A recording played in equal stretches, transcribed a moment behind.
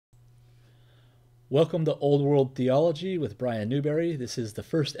Welcome to Old World Theology with Brian Newberry. This is the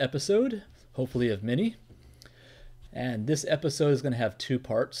first episode, hopefully of many. And this episode is going to have two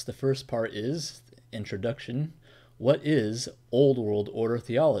parts. The first part is introduction. What is Old World Order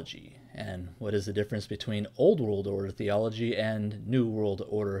theology? And what is the difference between Old World Order theology and New World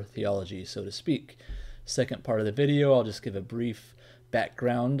Order theology, so to speak? Second part of the video, I'll just give a brief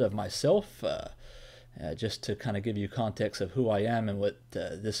background of myself, just to kind of give you context of who I am and what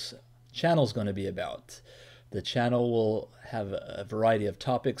this channel is going to be about. The channel will have a variety of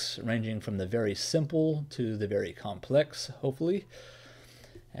topics ranging from the very simple to the very complex, hopefully.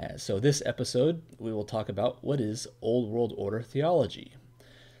 So this episode, we will talk about what is Old World Order theology.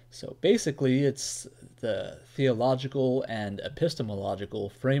 So basically, it's the theological and epistemological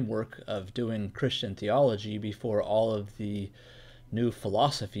framework of doing Christian theology before all of the new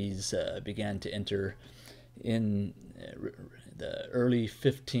philosophies began to enter in the early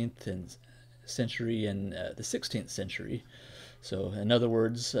 15th century and the 16th century. So in other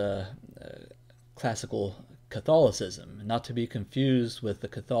words, classical Catholicism, not to be confused with the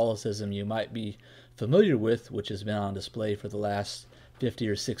Catholicism you might be familiar with, which has been on display for the last 50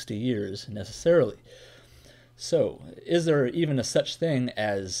 or 60 years necessarily. So is there even a such thing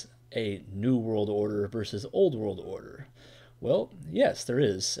as a New World Order versus Old World Order? Well, yes, there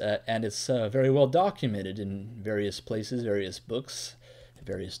is, and it's very well documented in various places, various books,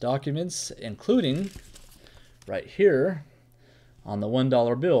 various documents, including right here on the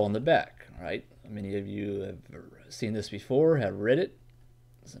 $1 bill on the back, right? Many of you have seen this before, have read it.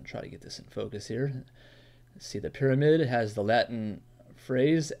 Let's try to get this in focus here. See, the pyramid has the Latin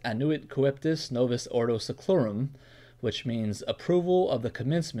phrase annuit coeptis novus ordo seclorum, which means approval of the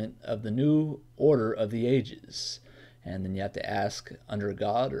commencement of the new order of the ages. And then you have to ask, under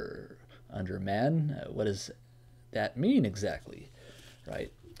God or under man, what does that mean exactly,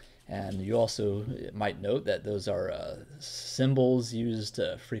 right? And you also might note that those are symbols used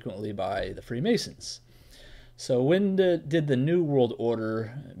frequently by the Freemasons. So when did the New World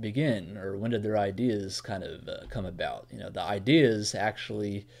Order begin, or when did their ideas kind of come about? You know, the ideas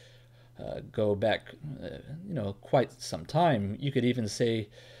actually go back, quite some time. You could even say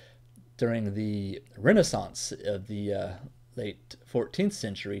during the Renaissance of the late 14th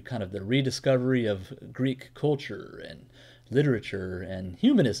century, kind of the rediscovery of Greek culture and literature and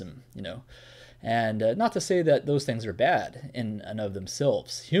humanism, And not to say that those things are bad in and of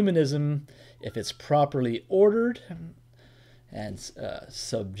themselves. Humanism, if it's properly ordered and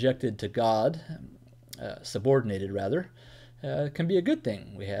subjected to God, subordinated rather, can be a good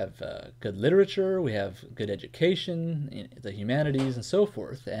thing. We have good literature, we have good education, the humanities, and so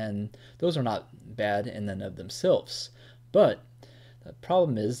forth, and those are not bad in and of themselves. But the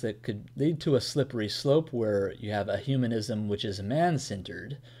problem is that could lead to a slippery slope where you have a humanism which is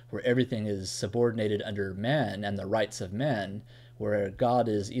man-centered, where everything is subordinated under man and the rights of man, where God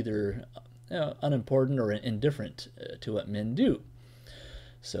is either unimportant or indifferent to what men do.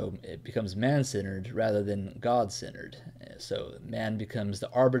 So it becomes man-centered rather than God-centered. So man becomes the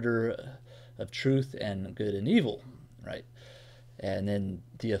arbiter of truth and good and evil, right? And then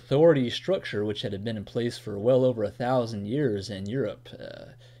the authority structure, which had been in place for well over 1,000 years in Europe,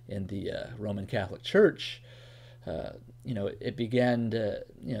 in the Roman Catholic Church, it began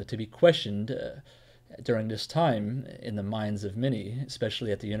to be questioned during this time in the minds of many,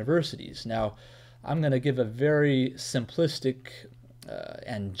 especially at the universities. Now, I'm going to give a very simplistic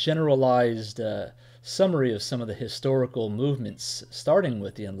and generalized summary of some of the historical movements starting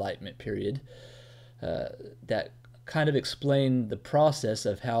with the Enlightenment period that kind of explain the process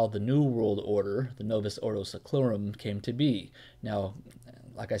of how the New World Order, the Novus Ordo Seclorum, came to be. Now,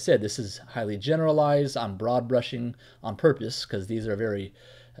 like I said, this is highly generalized. I'm broad brushing on purpose because these are very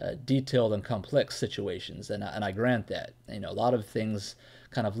detailed and complex situations, and I grant that. A lot of things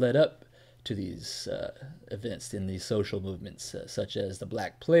kind of led up to these events in these social movements, such as the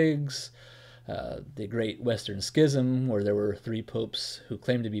Black Plagues, the Great Western Schism, where there were 3 popes who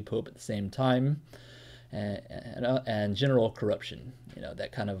claimed to be pope at the same time, and general corruption.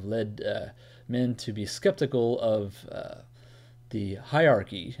 That kind of led men to be skeptical of the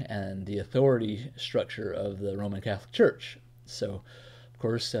hierarchy and the authority structure of the Roman Catholic Church. So, of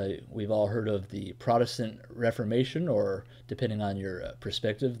course, we've all heard of the Protestant Reformation, or depending on your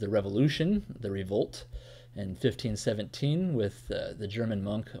perspective, the Revolution, the Revolt, in 1517 with the German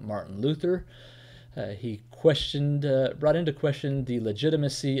monk Martin Luther. He brought into question the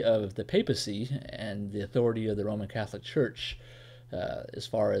legitimacy of the papacy and the authority of the Roman Catholic Church as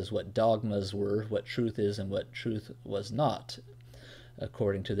far as what dogmas were, what truth is, and what truth was not,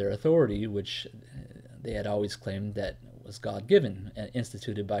 according to their authority, which they had always claimed that was God-given and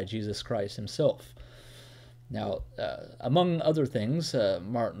instituted by Jesus Christ himself. Now, among other things,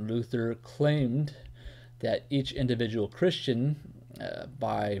 Martin Luther claimed that each individual Christian,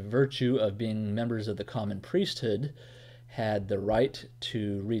 by virtue of being members of the common priesthood, had the right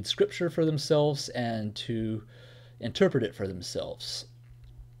to read Scripture for themselves and to interpret it for themselves.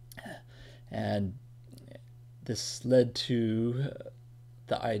 And this led to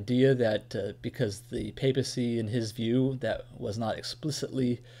the idea that because the papacy, in his view, that was not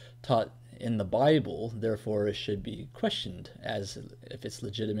explicitly taught in the Bible, therefore it should be questioned as if it's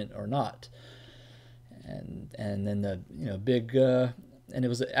legitimate or not. And then the big and it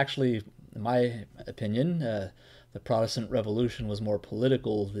was actually, in my opinion, the Protestant Revolution was more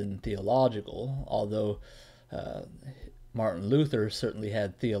political than theological, although Martin Luther certainly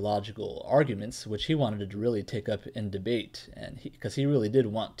had theological arguments which he wanted to really take up in debate, and because he really did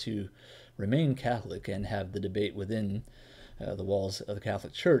want to remain Catholic and have the debate within the walls of the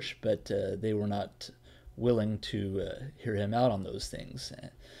Catholic Church, but they were not willing to hear him out on those things,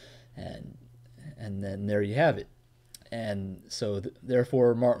 and then there you have it. And so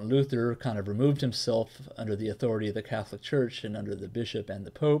therefore Martin Luther kind of removed himself under the authority of the Catholic Church and under the bishop and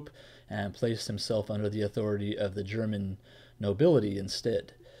the Pope, and placed himself under the authority of the German nobility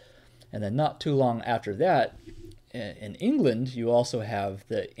instead. And then not too long after that, in England, you also have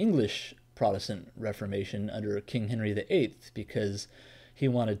the English Protestant Reformation under King Henry VIII, because he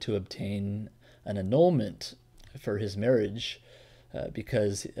wanted to obtain an annulment for his marriage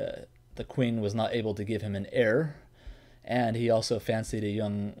because the Queen was not able to give him an heir, and he also fancied a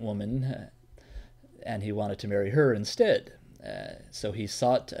young woman, and he wanted to marry her instead. So he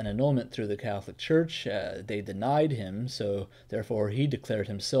sought an annulment through the Catholic Church. They denied him, so therefore he declared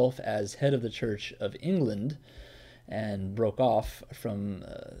himself as head of the Church of England and broke off from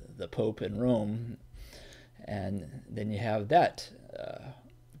the Pope in Rome. And then you have that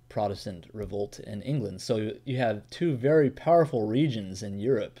Protestant revolt in England. So you have two very powerful regions in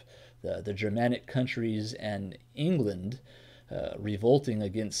Europe, the Germanic countries and England, revolting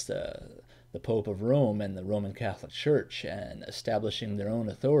against the Pope of Rome and the Roman Catholic Church and establishing their own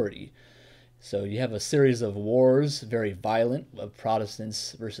authority. So you have a series of wars, very violent, of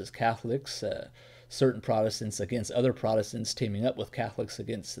Protestants versus Catholics, certain Protestants against other Protestants teaming up with Catholics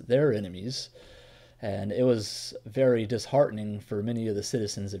against their enemies. And it was very disheartening for many of the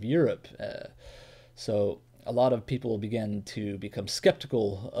citizens of Europe. So a lot of people began to become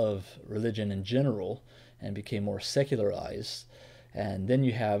skeptical of religion in general and became more secularized. And then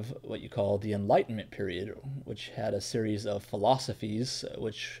you have what you call the Enlightenment period, which had a series of philosophies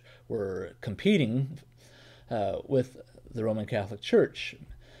which were competing with the Roman Catholic Church.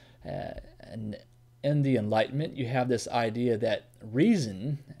 And in the Enlightenment, you have this idea that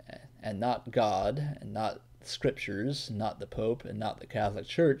reason, and not God, and not scriptures, not the Pope, and not the Catholic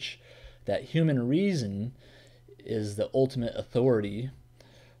Church, that human reason is the ultimate authority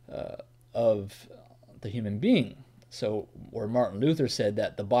of the human being. So where Martin Luther said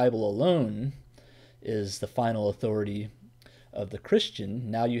that the Bible alone is the final authority of the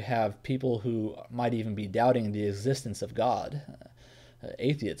Christian, now you have people who might even be doubting the existence of God.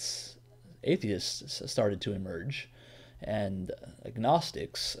 Atheists started to emerge, and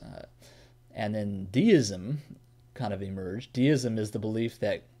agnostics, and then deism kind of emerged. Deism is the belief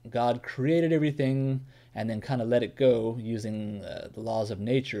that God created everything and then kind of let it go using the laws of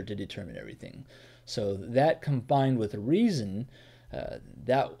nature to determine everything. So that combined with reason,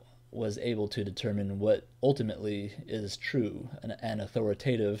 that was able to determine what ultimately is true and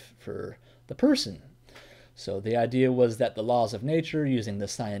authoritative for the person. So the idea was that the laws of nature, using the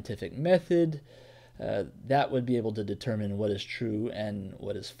scientific method, that would be able to determine what is true and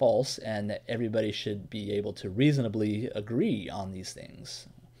what is false, and that everybody should be able to reasonably agree on these things.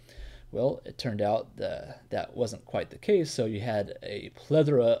 Well, it turned out that wasn't quite the case, so you had a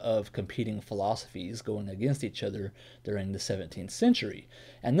plethora of competing philosophies going against each other during the 17th century.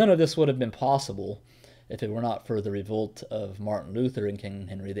 And none of this would have been possible if it were not for the revolt of Martin Luther and King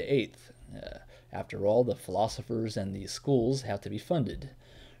Henry VIII. After all, the philosophers and the schools have to be funded,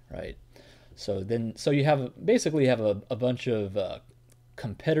 right? So you have basically have a bunch of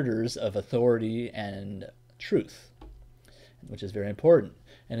competitors of authority and truth, which is very important.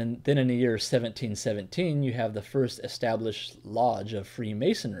 And then in the year 1717, you have the first established lodge of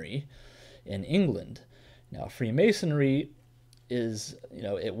Freemasonry in England. Now, Freemasonry is,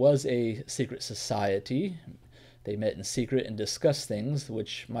 it was a secret society. They met in secret and discussed things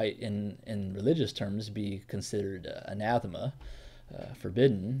which might, in religious terms, be considered anathema,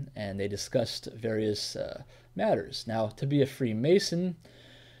 forbidden, and they discussed various matters. Now, to be a Freemason,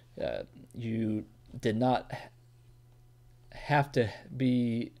 you did not have to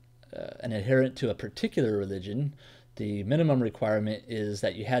be an adherent to a particular religion. The minimum requirement is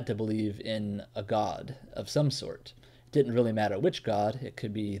that you had to believe in a God of some sort. It didn't really matter which God. It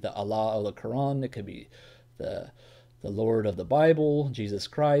could be the Allah of the Quran. It could be the Lord of the Bible, Jesus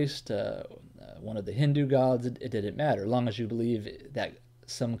Christ, one of the Hindu gods. It didn't matter. As long as you believe that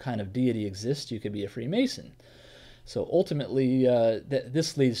some kind of deity exists, you could be a Freemason. So ultimately,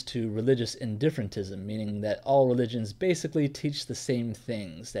 this leads to religious indifferentism, meaning that all religions basically teach the same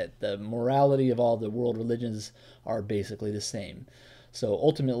things, that the morality of all the world religions are basically the same. So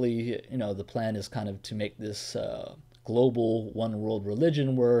ultimately, the plan is kind of to make this global one world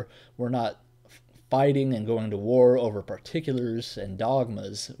religion where we're not fighting and going to war over particulars and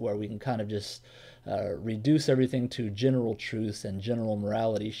dogmas, where we can kind of just reduce everything to general truths and general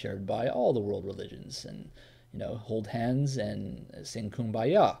morality shared by all the world religions, and hold hands and sing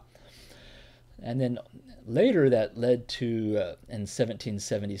Kumbaya. And then later that led to, in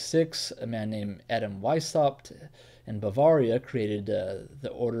 1776, a man named Adam Weishaupt in Bavaria created the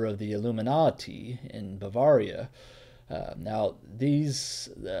Order of the Illuminati in Bavaria. Now, the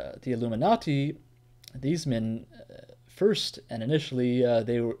Illuminati, these men, first and initially,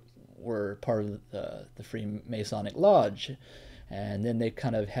 they were part of the Freemasonic Lodge. And then they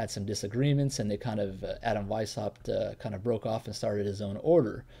kind of had some disagreements, and they kind of, Adam Weishaupt kind of broke off and started his own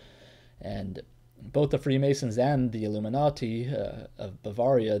order. And both the Freemasons and the Illuminati of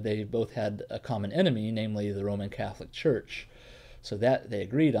Bavaria, they both had a common enemy, namely the Roman Catholic Church. So that they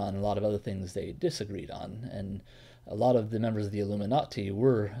agreed on. A lot of other things they disagreed on. And a lot of the members of the Illuminati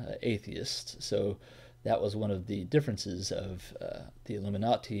were atheists. So that was one of the differences of the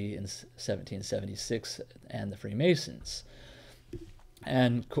Illuminati in 1776 and the Freemasons.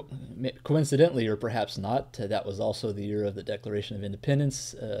 And coincidentally, or perhaps not, that was also the year of the Declaration of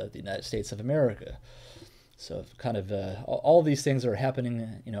Independence of the United States of America. So kind of all these things are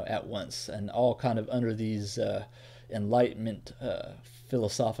happening, at once, and all kind of under these Enlightenment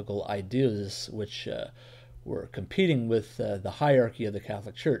philosophical ideas, which were competing with the hierarchy of the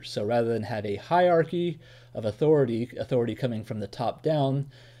Catholic Church. So rather than have a hierarchy of authority coming from the top down,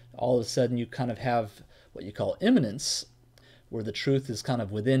 all of a sudden you kind of have what you call immanence, where the truth is kind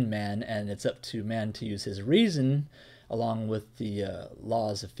of within man, and it's up to man to use his reason along with the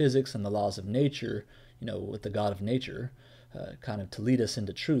laws of physics and the laws of nature, with the God of nature, kind of to lead us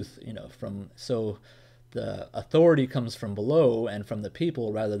into truth, so the authority comes from below and from the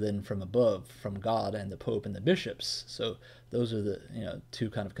people rather than from above, from God and the Pope and the bishops. So those are the two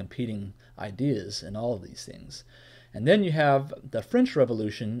kind of competing ideas in all of these things. And then you have the French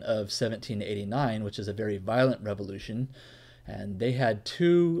Revolution of 1789, which is a very violent revolution. And they had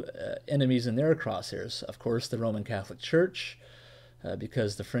two enemies in their crosshairs. Of course, the Roman Catholic Church,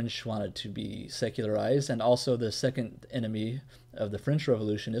 because the French wanted to be secularized. And also the second enemy of the French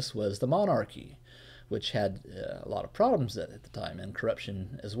revolutionists was the monarchy, which had a lot of problems at the time, and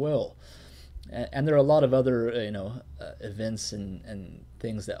corruption as well. And there are a lot of other events and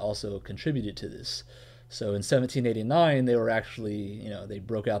things that also contributed to this. So in 1789, they were actually, they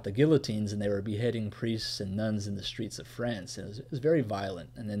broke out the guillotines and they were beheading priests and nuns in the streets of France. And it was very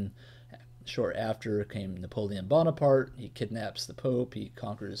violent. And then short after came Napoleon Bonaparte. He kidnaps the Pope. He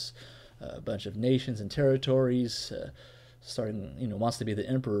conquers a bunch of nations and territories, wants to be the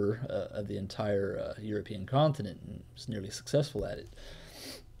emperor of the entire European continent, and was nearly successful at it.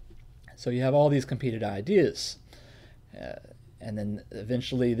 So you have all these competing ideas. And then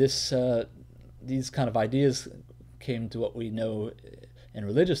eventually these kind of ideas came to what we know in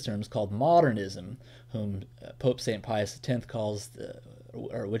religious terms called modernism, whom Pope St. Pius X calls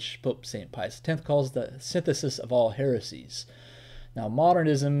which Pope St. Pius X calls the synthesis of all heresies. Now,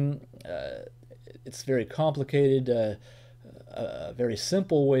 modernism, it's very complicated. A very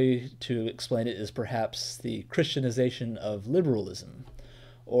simple way to explain it is perhaps the Christianization of liberalism,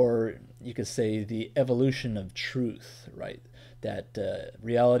 or you could say the evolution of truth, right? That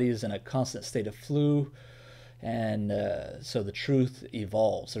reality is in a constant state of flux, and so the truth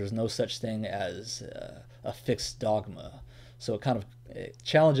evolves. There's no such thing as a fixed dogma. So it kind of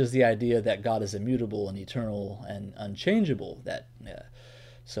challenges the idea that God is immutable and eternal and unchangeable.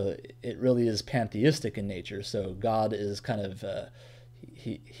 So it really is pantheistic in nature. So God is kind of,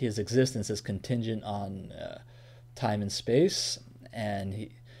 his existence is contingent on time and space, and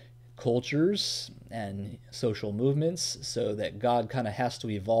cultures and social movements, so that God kind of has to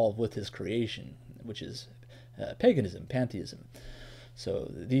evolve with his creation, which is paganism, pantheism.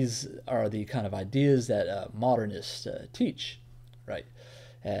 So these are the kind of ideas that modernists teach, right?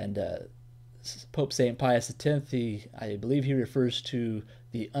 And Pope St. Pius X, I believe he refers to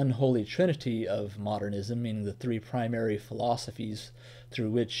the unholy trinity of modernism, meaning the three primary philosophies through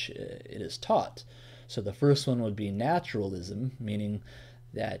which it is taught. So the first one would be naturalism, meaning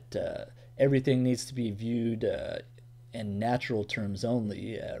that everything needs to be viewed in natural terms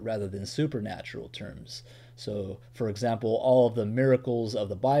only, rather than supernatural terms. So, for example, all of the miracles of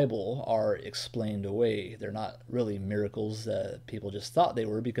the Bible are explained away. They're not really miracles. People just thought they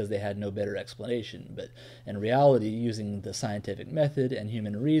were because they had no better explanation. But in reality, using the scientific method and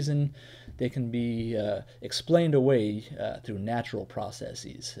human reason, they can be explained away through natural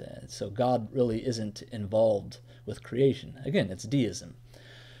processes. So God really isn't involved with creation. Again, it's deism.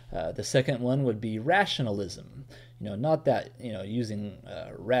 The second one would be rationalism. Not that using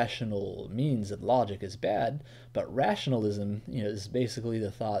rational means and logic is bad, but rationalism is basically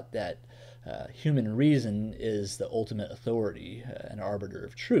the thought that human reason is the ultimate authority, an arbiter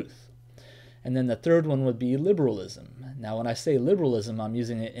of truth. And then the third one would be liberalism. Now, when I say liberalism, I'm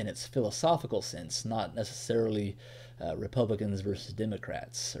using it in its philosophical sense, not necessarily Republicans versus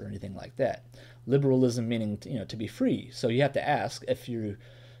Democrats or anything like that. Liberalism meaning to be free. So you have to ask, if you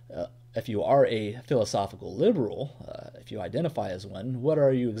are a philosophical liberal, if you identify as one, what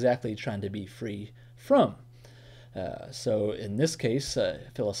are you exactly trying to be free from? So in this case,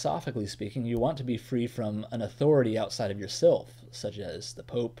 philosophically speaking, you want to be free from an authority outside of yourself, such as the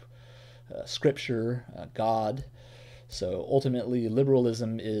Pope, Scripture, God. So ultimately,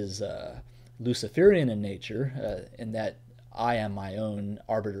 liberalism is Luciferian in nature, in that I am my own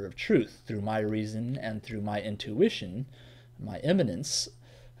arbiter of truth. Through my reason and through my intuition, my eminence,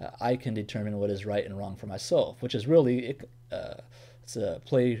 I can determine what is right and wrong for myself, which is really, it's a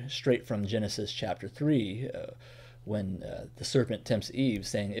play straight from Genesis chapter 3, when the serpent tempts Eve,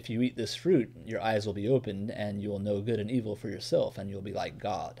 saying, if you eat this fruit, your eyes will be opened, and you will know good and evil for yourself, and you'll be like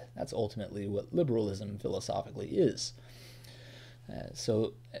God. That's ultimately what liberalism philosophically is.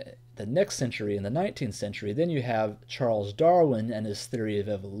 So the next century, in the 19th century, then you have Charles Darwin and his theory of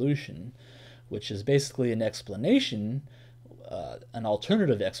evolution, which is basically an explanation, an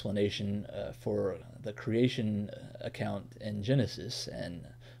alternative explanation for the creation account in Genesis, and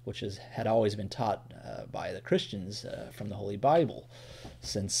which had always been taught by the Christians from the Holy Bible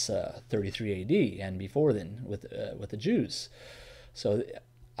since 33 AD and before then with the Jews. So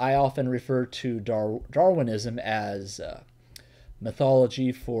I often refer to Darwinism as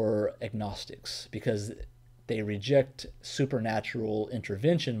mythology for agnostics, because they reject supernatural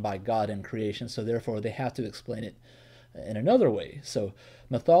intervention by God in creation, so therefore they have to explain it in another way. So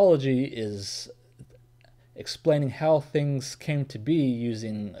mythology is explaining how things came to be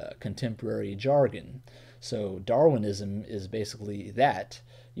using contemporary jargon. So Darwinism is basically that,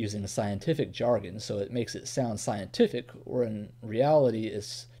 using scientific jargon, so it makes it sound scientific, where in reality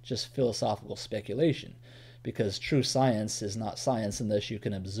it's just philosophical speculation, because true science is not science unless you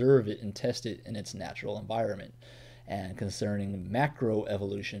can observe it and test it in its natural environment. And concerning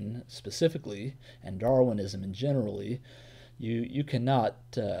macroevolution specifically, and Darwinism in generally, you cannot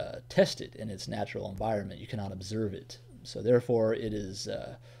test it in its natural environment. You cannot observe it. So therefore, it is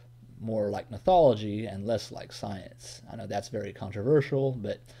more like mythology and less like science. I know that's very controversial,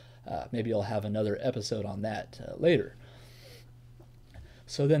 but maybe I'll have another episode on that later.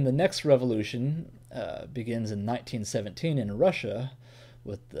 So then the next revolution begins in 1917 in Russia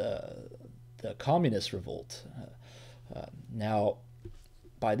with the communist revolt. Now,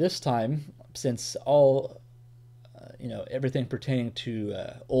 by this time, since everything pertaining to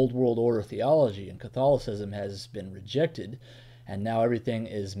old world order theology and Catholicism has been rejected, and now everything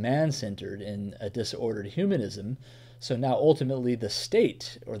is man-centered in a disordered humanism, so now ultimately the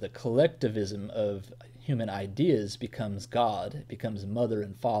state, or the collectivism of human ideas, becomes God, becomes mother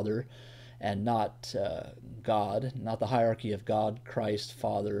and father, and not God, not the hierarchy of God, Christ,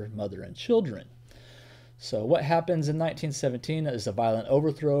 Father, Mother, and children. So what happens in 1917 is a violent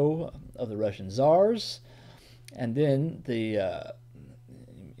overthrow of the Russian czars, and then the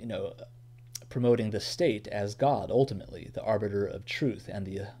promoting the state as God, ultimately the arbiter of truth and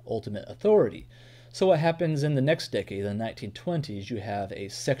the ultimate authority. So what happens in the next decade, the 1920s, you have a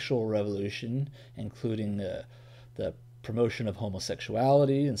sexual revolution, including the promotion of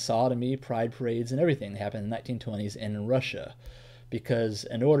homosexuality and sodomy, pride parades, and everything that happened in the 1920s in Russia. Because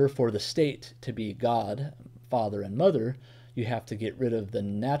in order for the state to be God, Father, and Mother, you have to get rid of the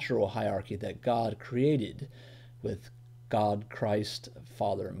natural hierarchy that God created with God, Christ,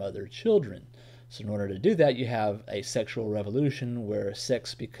 Father, Mother, children. So in order to do that, you have a sexual revolution where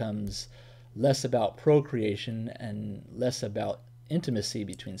sex becomes less about procreation and less about intimacy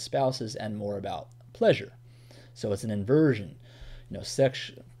between spouses and more about pleasure. So it's an inversion.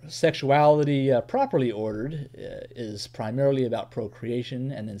 sexuality properly ordered is primarily about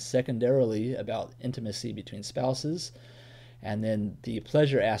procreation, and then secondarily about intimacy between spouses, and then the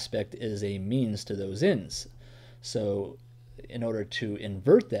pleasure aspect is a means to those ends. So in order to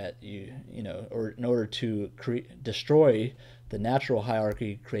invert that, or in order to destroy the natural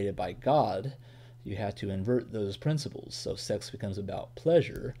hierarchy created by God, you have to invert those principles. So sex becomes about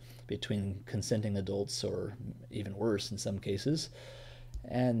pleasure between consenting adults, or even worse in some cases.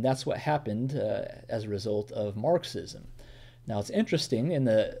 And that's what happened as a result of Marxism. Now it's interesting, in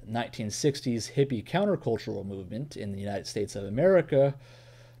the 1960s hippie countercultural movement in the United States of America,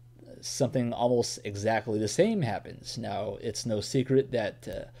 something almost exactly the same happens. Now, it's no secret that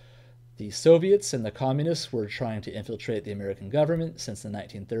the Soviets and the communists were trying to infiltrate the American government since the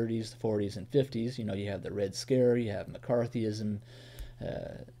 1930s, the 40s, and 50s. You have the Red Scare, you have McCarthyism,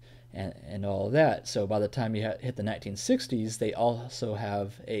 and all of that. So by the time you hit the 1960s, they also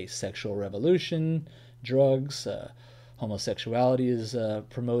have a sexual revolution, drugs, homosexuality is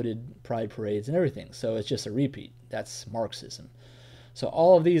promoted, pride parades, and everything. So it's just a repeat. That's Marxism. So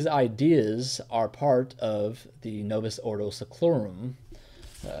all of these ideas are part of the Novus Ordo Seclorum.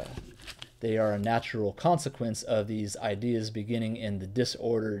 They are a natural consequence of these ideas beginning in the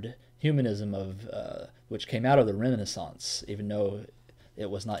disordered humanism of which came out of the Renaissance, even though it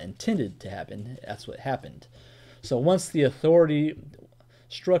was not intended to happen. That's what happened. So once the authority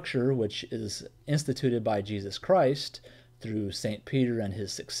structure, which is instituted by Jesus Christ through St. Peter and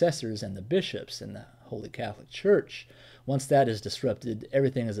his successors and the bishops in the Holy Catholic Church, once that is disrupted,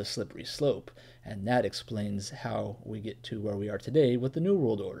 everything is a slippery slope, and that explains how we get to where we are today with the New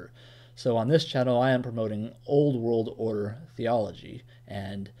World Order. So on this channel, I am promoting Old World Order theology,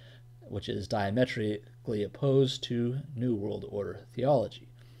 and which is diametrically opposed to New World Order theology.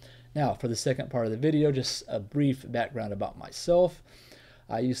 Now, for the second part of the video, just a brief background about myself.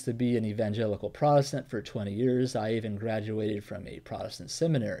 I used to be an evangelical Protestant for 20 years. I even graduated from a Protestant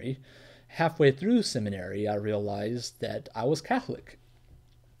seminary. Halfway through seminary, I realized that I was Catholic.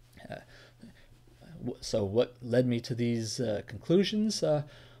 So what led me to these conclusions?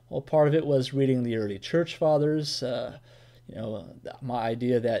 Well, part of it was reading the early church fathers. My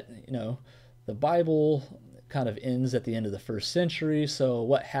idea that, the Bible kind of ends at the end of the first century. So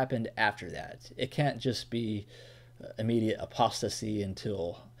what happened after that? It can't just be immediate apostasy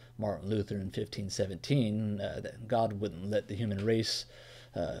until Martin Luther in 1517. That God wouldn't let the human race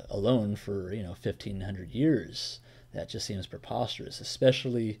alone for 1500 years. That just seems preposterous,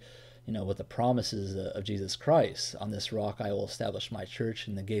 especially with the promises of Jesus Christ. On this rock I will establish my church,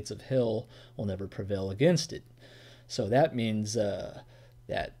 and the gates of hell will never prevail against it. So that means that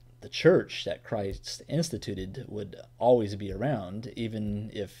the church that Christ instituted would always be around, even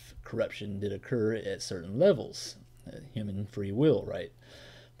if corruption did occur at certain levels. Human free will, right?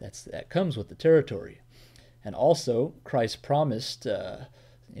 That comes with the territory. And also, Christ promised,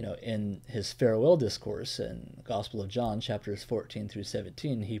 in his farewell discourse in the Gospel of John, chapters 14 through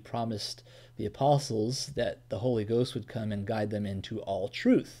 17, he promised the apostles that the Holy Ghost would come and guide them into all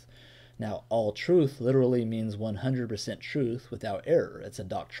truth. Now, all truth literally means 100% truth without error. It's a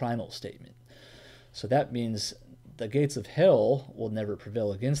doctrinal statement. So that means the gates of hell will never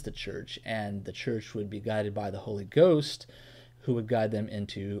prevail against the church, and the church would be guided by the Holy Ghost, who would guide them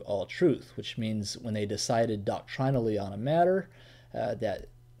into all truth, which means when they decided doctrinally on a matter, that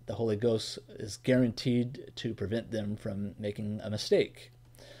the Holy Ghost is guaranteed to prevent them from making a mistake.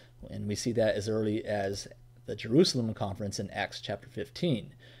 And we see that as early as the Jerusalem conference in Acts chapter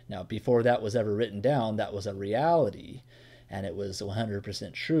 15. Now, before that was ever written down, that was a reality, and it was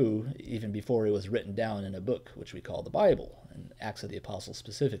 100% true even before it was written down in a book, which we call the Bible, and Acts of the Apostles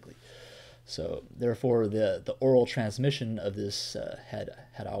specifically. So, therefore, the oral transmission of this had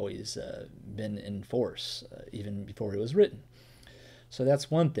always been in force, even before it was written. So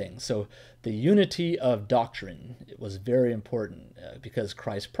that's one thing. So the unity of doctrine was very important because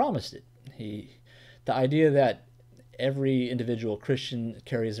Christ promised it. The idea that every individual Christian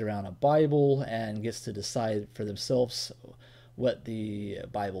carries around a Bible and gets to decide for themselves what the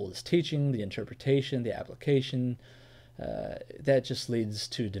Bible is teaching, the interpretation, the application, that just leads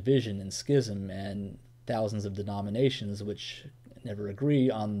to division and schism and thousands of denominations which never agree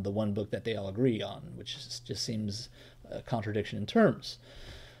on the one book that they all agree on, which just seems a contradiction in terms.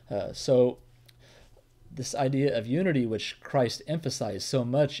 So this idea of unity, which Christ emphasized so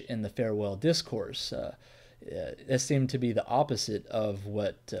much in the farewell discourse, that seemed to be the opposite of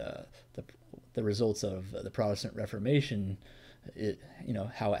what the results of the Protestant Reformation,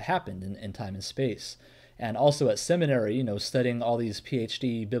 how it happened in time and space. And also at seminary, studying all these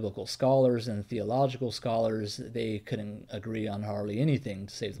PhD biblical scholars and theological scholars, they couldn't agree on hardly anything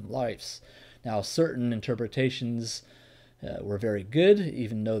to save them lives. Now, certain interpretations were very good,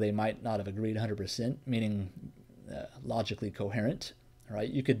 even though they might not have agreed 100%, meaning logically coherent, right?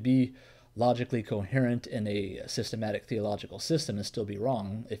 You could be logically coherent in a systematic theological system and still be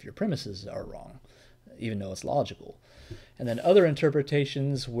wrong if your premises are wrong, even though it's logical. And then other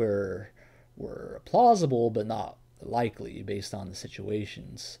interpretations were plausible but not likely based on the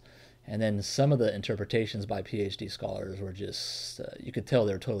situations. And then some of the interpretations by PhD scholars were just, you could tell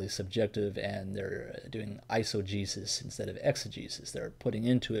they're totally subjective, and they're doing eisegesis instead of exegesis. They're putting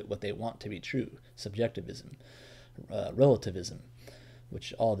into it what they want to be true, subjectivism, relativism,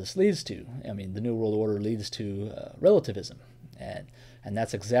 which all this leads to. I mean, the New World Order leads to relativism, and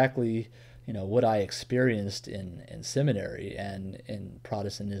that's exactly what I experienced in seminary and in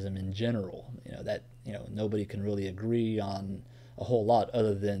Protestantism in general. That nobody can really agree on a whole lot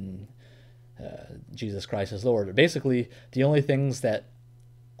other than Jesus Christ as Lord. Basically, the only things that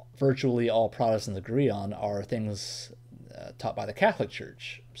virtually all Protestants agree on are things taught by the Catholic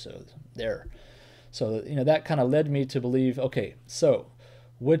Church. So that kind of led me to believe, okay, so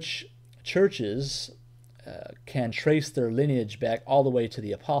which churches can trace their lineage back all the way to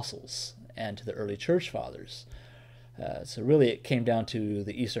the apostles and to the early church fathers? So really it came down to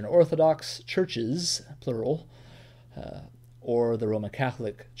the Eastern Orthodox churches, plural, or the Roman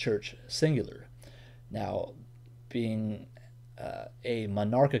Catholic Church, singular. Now, being a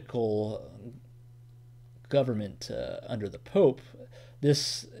monarchical government under the Pope,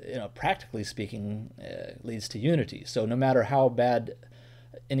 this, practically speaking, leads to unity. So no matter how bad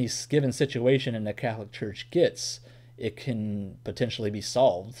any given situation in the Catholic Church gets, it can potentially be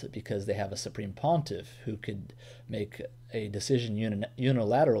solved because they have a supreme pontiff who could make a decision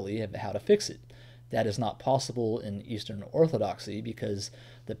unilaterally of how to fix it. That is not possible in Eastern Orthodoxy because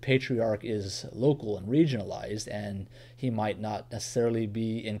the patriarch is local and regionalized, and he might not necessarily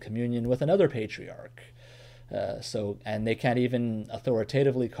be in communion with another patriarch. And they can't even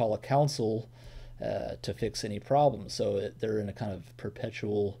authoritatively call a council to fix any problems. So they're in a kind of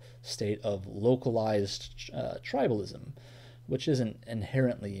perpetual state of localized tribalism, which isn't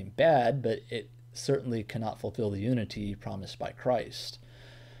inherently bad, but it certainly cannot fulfill the unity promised by Christ.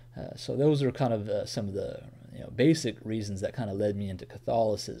 So those are kind of some of the basic reasons that kind of led me into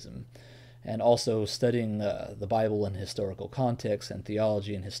Catholicism, and also studying the Bible in historical context and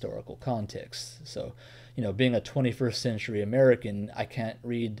theology in historical context. So, being a 21st century American, I can't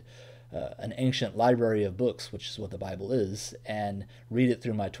read an ancient library of books, which is what the Bible is, and read it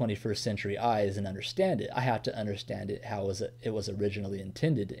through my 21st century eyes and understand it. I have to understand it how it was originally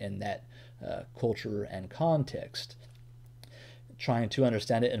intended in that culture and context. Trying to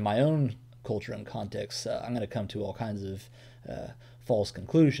understand it in my own culture and context, I'm going to come to all kinds of false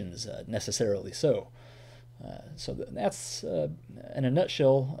conclusions, necessarily so. So that's, in a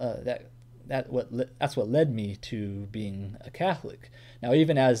nutshell, that's what led me to being a Catholic. Now,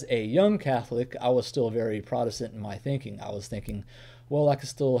 even as a young Catholic, I was still very Protestant in my thinking. I was thinking, well, I could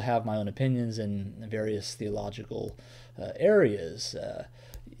still have my own opinions in various theological areas,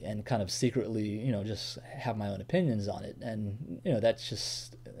 and kind of secretly, just have my own opinions on it. And that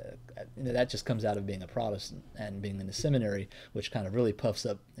just comes out of being a Protestant and being in the seminary, which kind of really puffs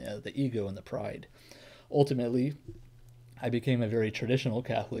up the ego and the pride. Ultimately, I became a very traditional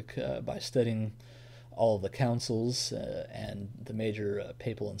Catholic by studying all of the councils and the major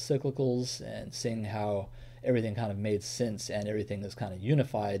papal encyclicals, and seeing how everything kind of made sense and everything is kind of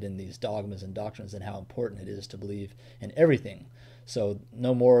unified in these dogmas and doctrines, and how important it is to believe in everything. So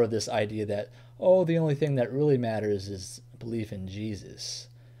no more of this idea that, the only thing that really matters is belief in Jesus.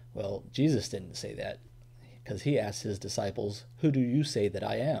 Well, Jesus didn't say that, because he asked his disciples, "Who do you say that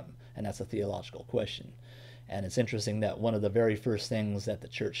I am?" And that's a theological question. And it's interesting that one of the very first things that the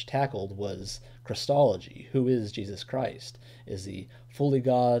church tackled was Christology. Who is Jesus Christ? Is he fully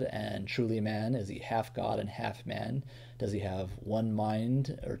God and truly man? Is he half God and half man? Does he have one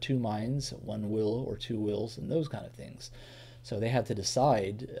mind or two minds, one will or two wills, and those kind of things? So they had to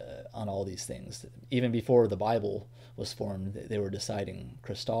decide on all these things. Even before the Bible was formed, they were deciding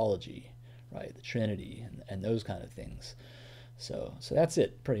Christology, right? The Trinity and those kind of things. So that's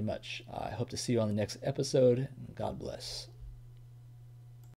it, pretty much. I hope to see you on the next episode. God bless.